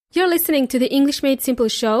You're listening to the English Made Simple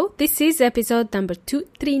show. This is episode number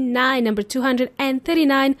 239, number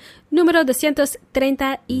 239, número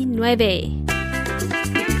 239.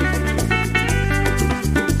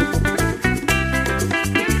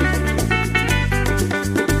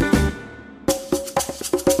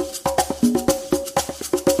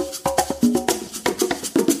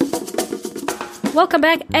 Welcome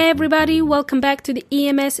back, everybody. Welcome back to the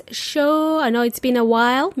EMS show. I know it's been a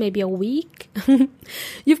while, maybe a week.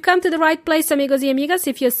 You've come to the right place, amigos y amigas,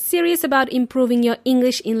 if you're serious about improving your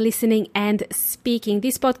English in listening and speaking.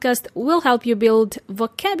 This podcast will help you build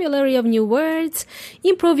vocabulary of new words,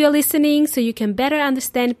 improve your listening so you can better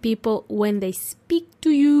understand people when they speak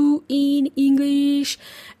to you in English.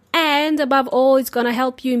 And above all, it's going to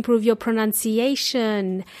help you improve your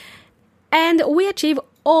pronunciation. And we achieve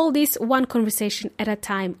all this one conversation at a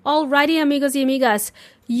time. Alrighty, amigos y amigas,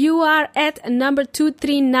 you are at number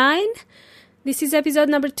 239. This is episode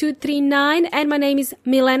number 239, and my name is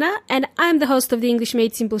Milena, and I'm the host of the English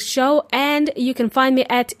Made Simple show, and you can find me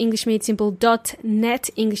at englishmadesimple.net,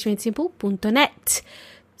 englishmadesimple.net.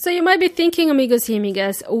 So you might be thinking, amigos y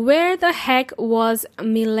amigas, where the heck was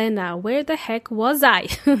Milena? Where the heck was I?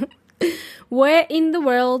 Where in the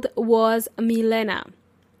world was Milena?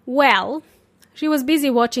 Well, she was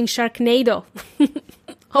busy watching Sharknado.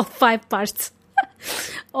 All 5 parts.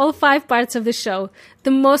 All 5 parts of the show.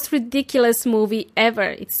 The most ridiculous movie ever.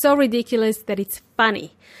 It's so ridiculous that it's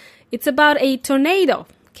funny. It's about a tornado,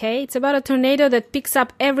 okay? It's about a tornado that picks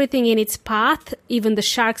up everything in its path, even the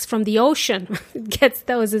sharks from the ocean. It gets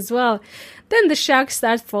those as well. Then the sharks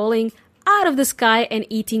start falling out of the sky and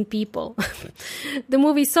eating people. The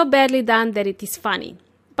movie is so badly done that it is funny.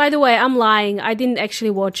 By the way, I'm lying. I didn't actually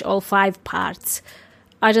watch all 5 parts.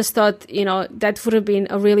 I just thought, that would have been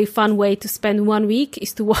a really fun way to spend 1 week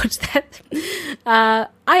is to watch that. I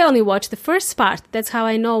only watched the first part. That's how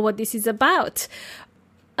I know what this is about.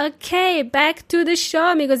 Okay, back to the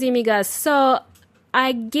show, amigos y amigas. So,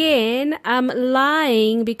 again, I'm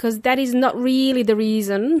lying because that is not really the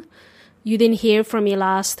reason you didn't hear from me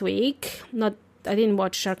last week. I didn't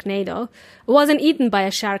watch Sharknado. I wasn't eaten by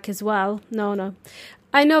a shark as well. No.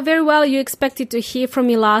 I know very well you expected to hear from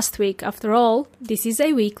me last week. After all, this is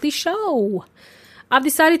a weekly show. I've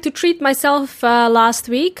decided to treat myself last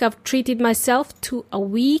week. I've treated myself to a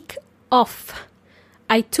week off.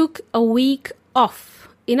 I took a week off.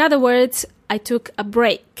 In other words, I took a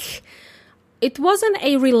break. It wasn't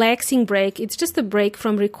a relaxing break. It's just a break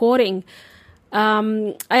from recording.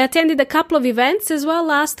 I attended a couple of events as well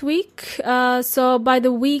last week, so by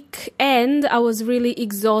the weekend I was really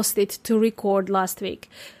exhausted to record last week.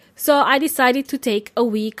 So I decided to take a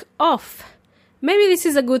week off. Maybe this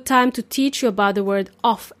is a good time to teach you about the word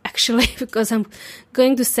off, actually, because I'm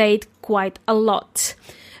going to say it quite a lot.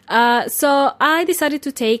 So I decided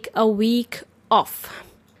to take a week off.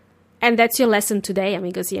 And that's your lesson today,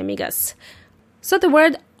 amigos y amigas. So the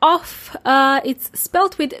word off, it's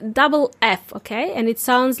spelled with double F, okay? And it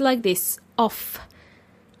sounds like this, off.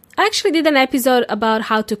 I actually did an episode about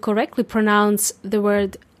how to correctly pronounce the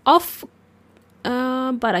word off,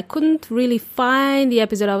 but I couldn't really find the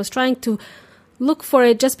episode. I was trying to look for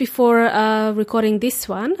it just before recording this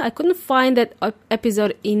one. I couldn't find that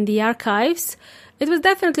episode in the archives. It was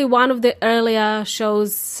definitely one of the earlier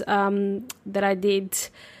shows that I did.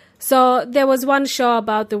 So there was one show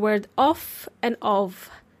about the word off and of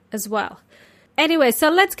as well. Anyway, so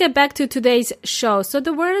let's get back to today's show. So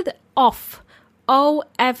the word off,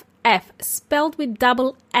 O-F-F, spelled with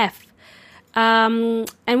double F. And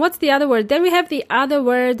what's the other word? Then we have the other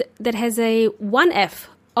word that has a one F,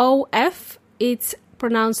 O-F. It's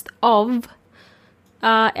pronounced of,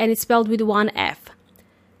 and it's spelled with one F.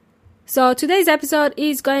 So today's episode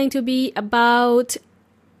is going to be about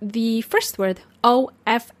the first word,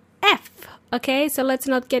 O-F-F. Okay, so let's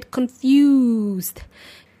not get confused.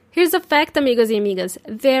 Here's a fact, amigos y amigas.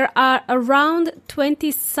 There are around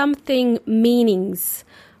 20-something meanings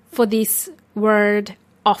for this word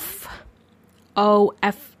off.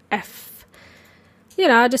 O-F-F.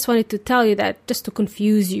 I just wanted to tell you that just to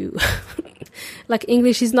confuse you. Like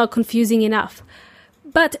English is not confusing enough.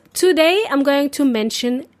 But today I'm going to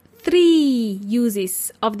mention 3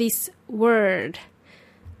 uses of this word.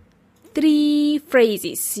 3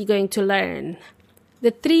 phrases you're going to learn. The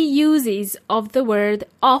 3 uses of the word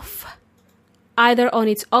off, either on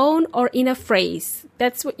its own or in a phrase.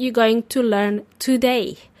 That's what you're going to learn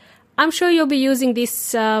today. I'm sure you'll be using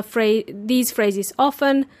these phrases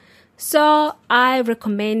often, so I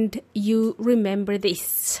recommend you remember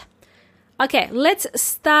this. Okay, let's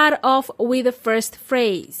start off with the first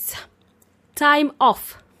phrase. Time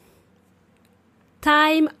off.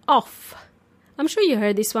 Time off. I'm sure you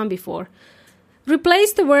heard this one before.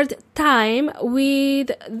 Replace the word time with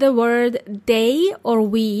the word day or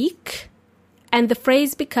week, and the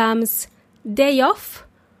phrase becomes day off,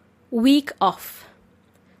 week off.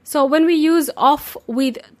 So when we use off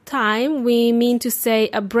with time, we mean to say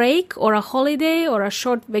a break or a holiday or a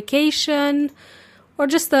short vacation or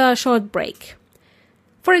just a short break.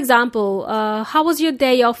 For example, how was your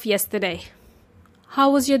day off yesterday? How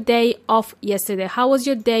was your day off yesterday? How was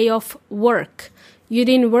your day off work? You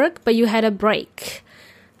didn't work, but you had a break.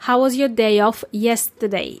 How was your day off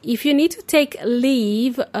yesterday? If you need to take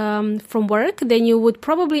leave from work, then you would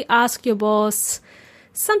probably ask your boss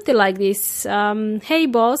something like this. Hey,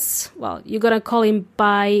 boss. Well, you're going to call him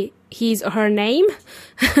by his or her name.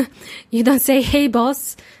 You don't say, hey,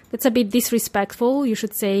 boss. That's a bit disrespectful. You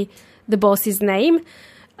should say the boss's name.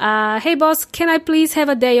 Hey, boss, can I please have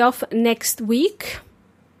a day off next week?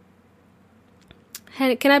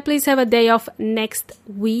 Can I please have a day off next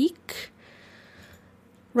week?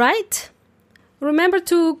 Right? Remember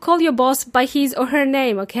to call your boss by his or her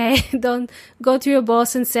name, okay? Don't go to your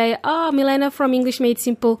boss and say, oh, Milena from English Made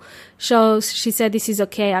Simple shows, she said this is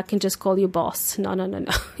okay, I can just call you boss. No.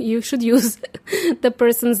 You should use the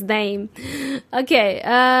person's name. Okay,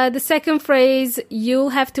 the second phrase you'll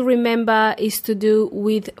have to remember is to do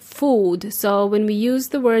with food. So when we use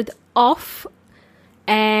the word off,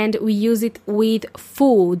 and we use it with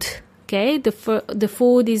food, okay? The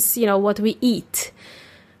food is, what we eat.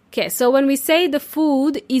 Okay, so when we say the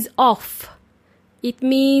food is off, it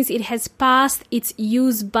means it has passed its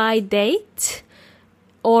use-by date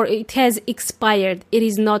or it has expired. It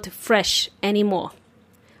is not fresh anymore.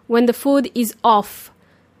 When the food is off,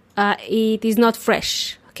 it is not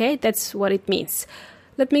fresh, okay? That's what it means.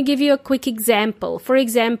 Let me give you a quick example. For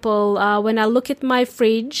example, when I look at my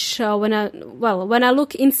fridge, when I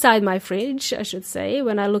look inside my fridge, I should say,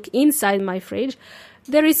 when I look inside my fridge,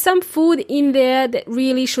 there is some food in there that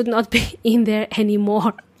really should not be in there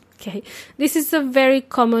anymore. Okay, this is a very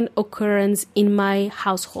common occurrence in my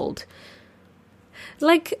household.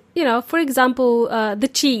 Like, for example, the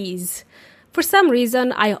cheese. For some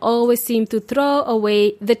reason, I always seem to throw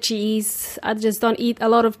away the cheese. I just don't eat a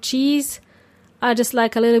lot of cheese. I just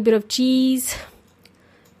like a little bit of cheese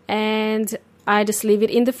and I just leave it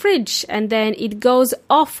in the fridge, and then it goes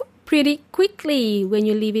off pretty quickly when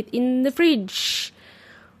you leave it in the fridge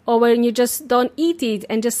or when you just don't eat it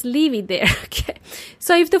and just leave it there. Okay.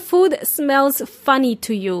 So if the food smells funny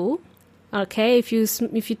to you, okay, if you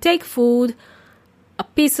take food, a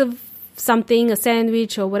piece of something, a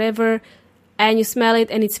sandwich or whatever, and you smell it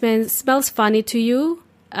and it smells funny to you,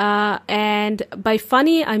 and by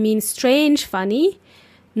funny, I mean strange funny,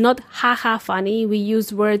 not haha funny. We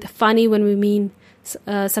use word funny when we mean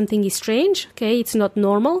something is strange, okay? It's not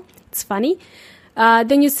normal, it's funny.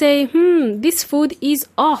 Then you say, this food is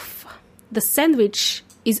off. The sandwich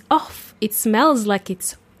is off. It smells like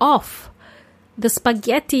it's off. The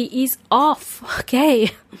spaghetti is off,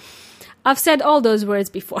 okay? I've said all those words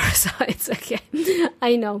before, so it's okay.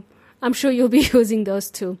 I know. I'm sure you'll be using those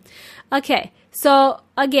too. Okay. So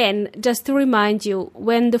again, just to remind you,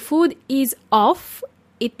 when the food is off,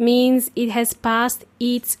 it means it has passed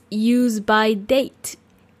its use-by date.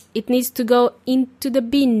 It needs to go into the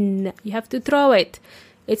bin. You have to throw it.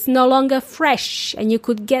 It's no longer fresh and you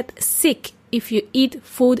could get sick if you eat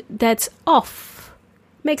food that's off.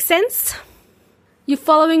 Make sense? You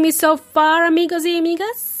following me so far, amigos y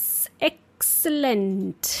amigas?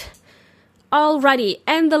 Excellent. Alrighty,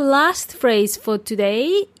 and the last phrase for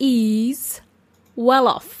today is well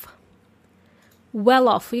off. Well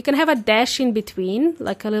off. You can have a dash in between,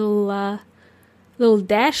 like a little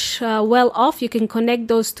dash. Well off. You can connect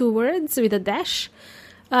those two words with a dash.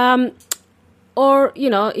 Or,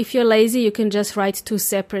 if you're lazy, you can just write two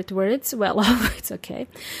separate words. Well off. It's okay.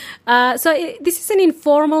 This is an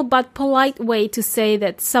informal but polite way to say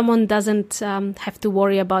that someone doesn't have to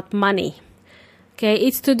worry about money. Okay,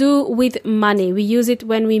 it's to do with money. We use it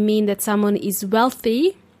when we mean that someone is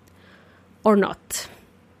wealthy or not.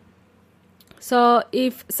 So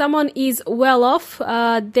if someone is well off,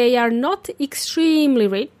 they are not extremely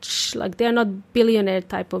rich, like they're not billionaire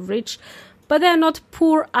type of rich, but they're not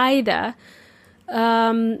poor either. They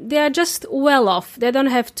are just well off. They don't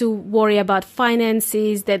have to worry about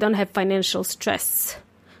finances. They don't have financial stress.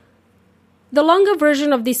 The longer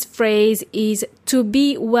version of this phrase is to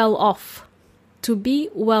be well off. To be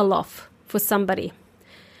well off for somebody.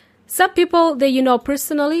 Some people that you know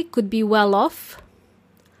personally could be well off.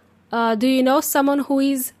 Do you know someone who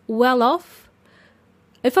is well off?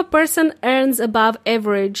 If a person earns above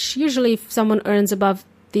average, usually if someone earns above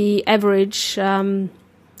the average in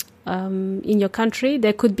your country,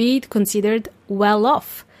 they could be considered well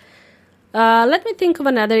off. Let me think of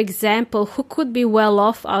another example. Who could be well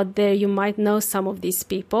off out there? You might know some of these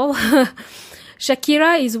people.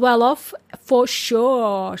 Shakira is well off for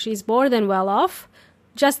sure. She's more than well off.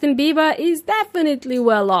 Justin Bieber is definitely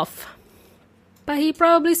well off. But he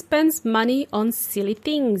probably spends money on silly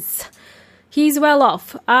things. He's well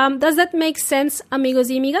off. Does that make sense, amigos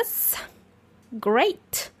y amigas?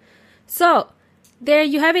 Great. So, there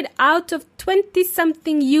you have it. Out of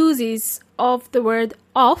 20-something uses of the word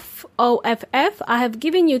off, O-F-F, I have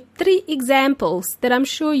given you 3 examples that I'm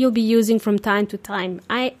sure you'll be using from time to time.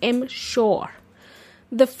 I am sure.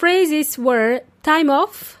 The phrases were time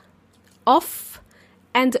off,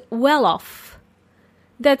 and well off.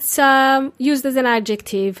 That's used as an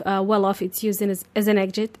adjective. Well off, it's used as an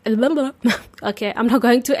adjective. Okay, I'm not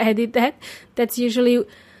going to edit that. That's usually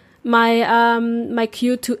my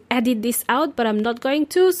cue to edit this out, but I'm not going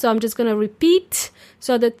to, so I'm just going to repeat.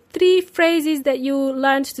 So the 3 phrases that you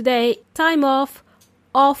learned today: time off,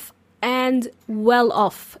 and well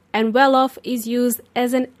off. And well off is used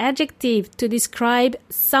as an adjective to describe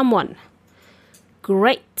someone.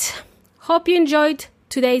 Great. Hope you enjoyed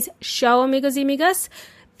today's show, amigos y amigas.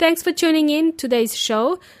 Thanks for tuning in today's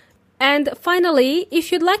show. And finally,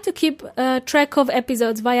 if you'd like to keep track of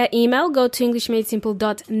episodes via email, go to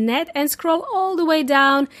EnglishMadeSimple.net and scroll all the way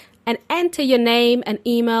down and enter your name and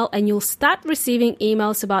email, and you'll start receiving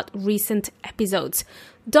emails about recent episodes.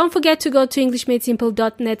 Don't forget to go to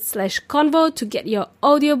EnglishMadeSimple.net/convo to get your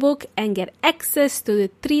audiobook and get access to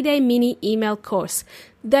the 3-day mini email course.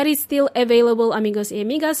 That is still available, amigos y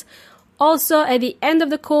amigas. Also, at the end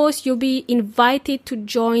of the course, you'll be invited to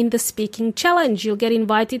join the speaking challenge. You'll get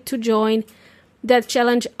invited to join that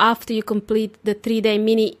challenge after you complete the 3-day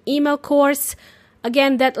mini email course.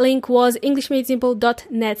 Again, that link was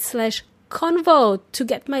EnglishMadeSimple.net/convo to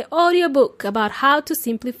get my audiobook about how to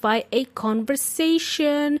simplify a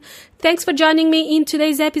conversation. Thanks for joining me in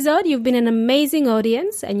today's episode. You've been an amazing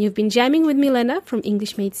audience, and you've been jamming with Milena from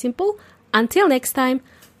English Made Simple. Until next time,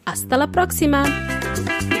 hasta la próxima!